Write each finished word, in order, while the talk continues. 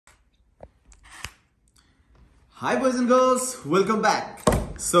Hi boys and girls, welcome back.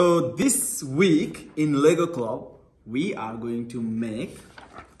 So this week in Lego Club, we are going to make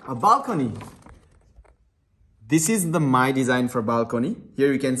a balcony. This is my design for balcony.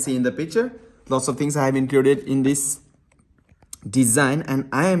 Here you can see in the picture, lots of things I have included in this design, and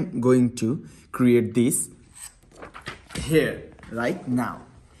I am going to create this here right now.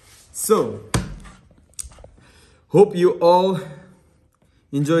 So hope you all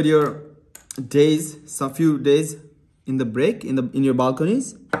enjoyed your days, some few days in the break in your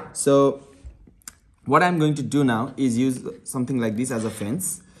balconies. So what I'm going to do now is use something like this as a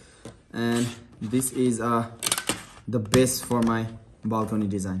fence, and this is the base for my balcony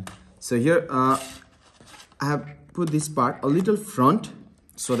design. So here I have put this part a little front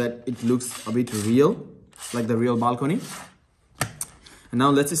so that it looks a bit real, like the real balcony. And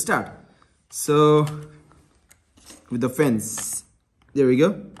now let's start. So with the fence, there we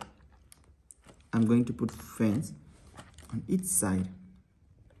go. I'm going to put fence on each side.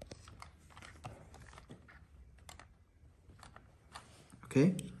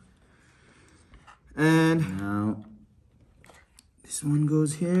 Okay. And now this one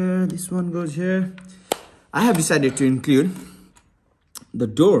goes here, this one goes here. I have decided to include the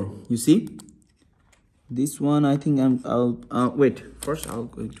door, you see. This one, I think I'll wait. First, I'm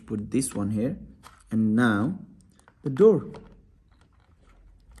going to put this one here. And now the door.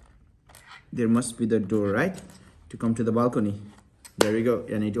 There must be the door, right, to come to the balcony. There we go,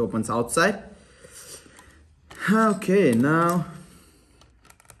 and it opens outside. Okay, now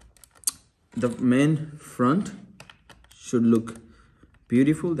the main front should look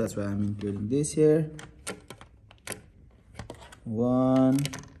beautiful. That's why I'm including this here. 1,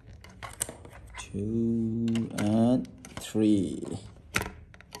 2, and 3.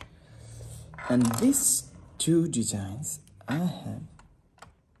 And these two designs I have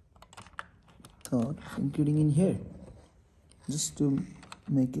thought of including in here, just to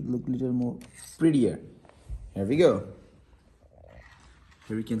make it look a little more prettier. Here we go.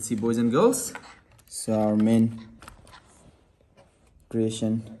 Here we can see, boys and girls. So our main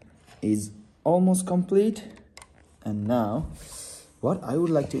creation is almost complete. And now what I would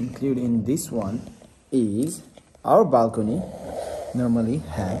like to include in this one is our balcony normally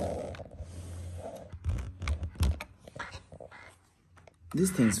had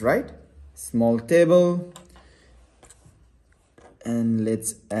these things, right? Small table, and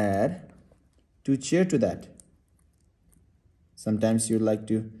let's add 2 chairs to that. Sometimes you like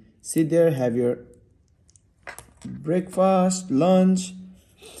to sit there, have your breakfast, lunch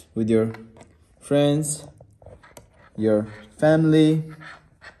with your friends, your family,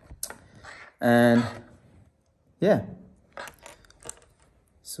 and yeah.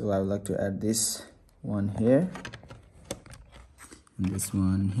 So I would like to add this one here and this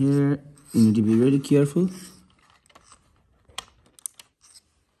one here. You need to be very careful.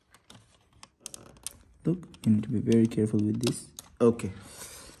 Look, you need to be very careful with this. Okay.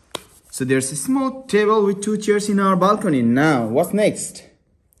 So there's a small table with 2 chairs in our balcony. Now, what's next?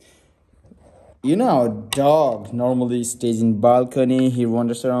 You know, our dog normally stays in balcony. He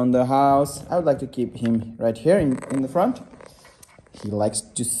wanders around the house. I would like to keep him right here in the front. He likes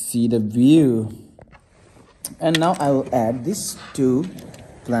to see the view. And now I will add these 2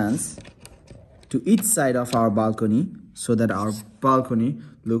 plants to each side of our balcony so that our balcony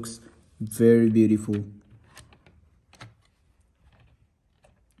looks very beautiful.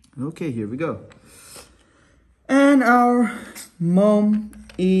 Okay, here we go. And our mom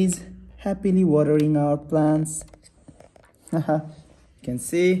is happily watering our plants. You can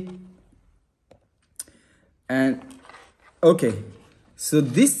see. And okay, so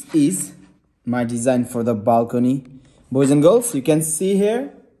this is my design for the balcony. Boys and girls, you can see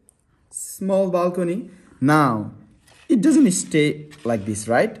here, small balcony. Now it doesn't stay like this,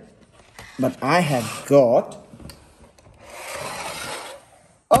 right? But I have got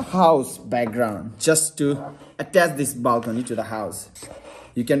a house background just to attach this balcony to the house.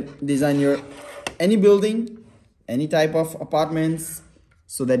 You can design your any building, any type of apartments,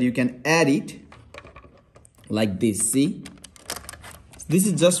 so that you can add it like this. See, this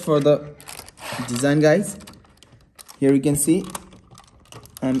is just for the design, guys. Here you can see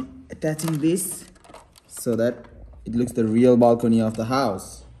I'm attaching this so that it looks the real balcony of the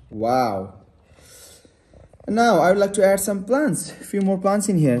house. Wow. And now I would like to add some plants, a few more plants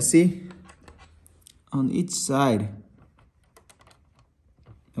in here. See, on each side.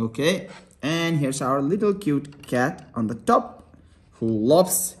 Okay, and here's our little cute cat on the top who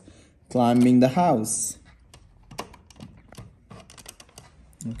loves climbing the house.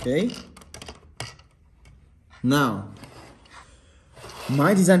 Okay, now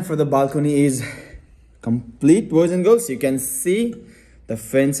my design for the balcony is complete, boys and girls. You can see the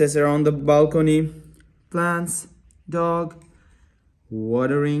fences around the balcony, plants, dog,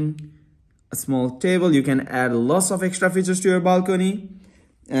 watering, a small table. You can add lots of extra features to your balcony.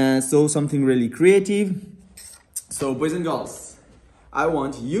 So something really creative. So boys and girls, I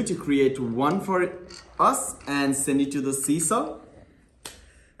want you to create one for us and send it to the Seesaw.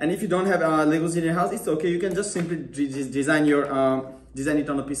 And if you don't have Legos in your house, it's okay. You can just simply design it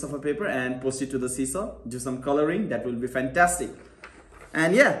on a piece of paper and post it to the Seesaw. Do some coloring. That will be fantastic.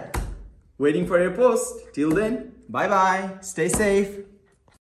 And yeah, waiting for your post. Till then, bye bye. Stay safe.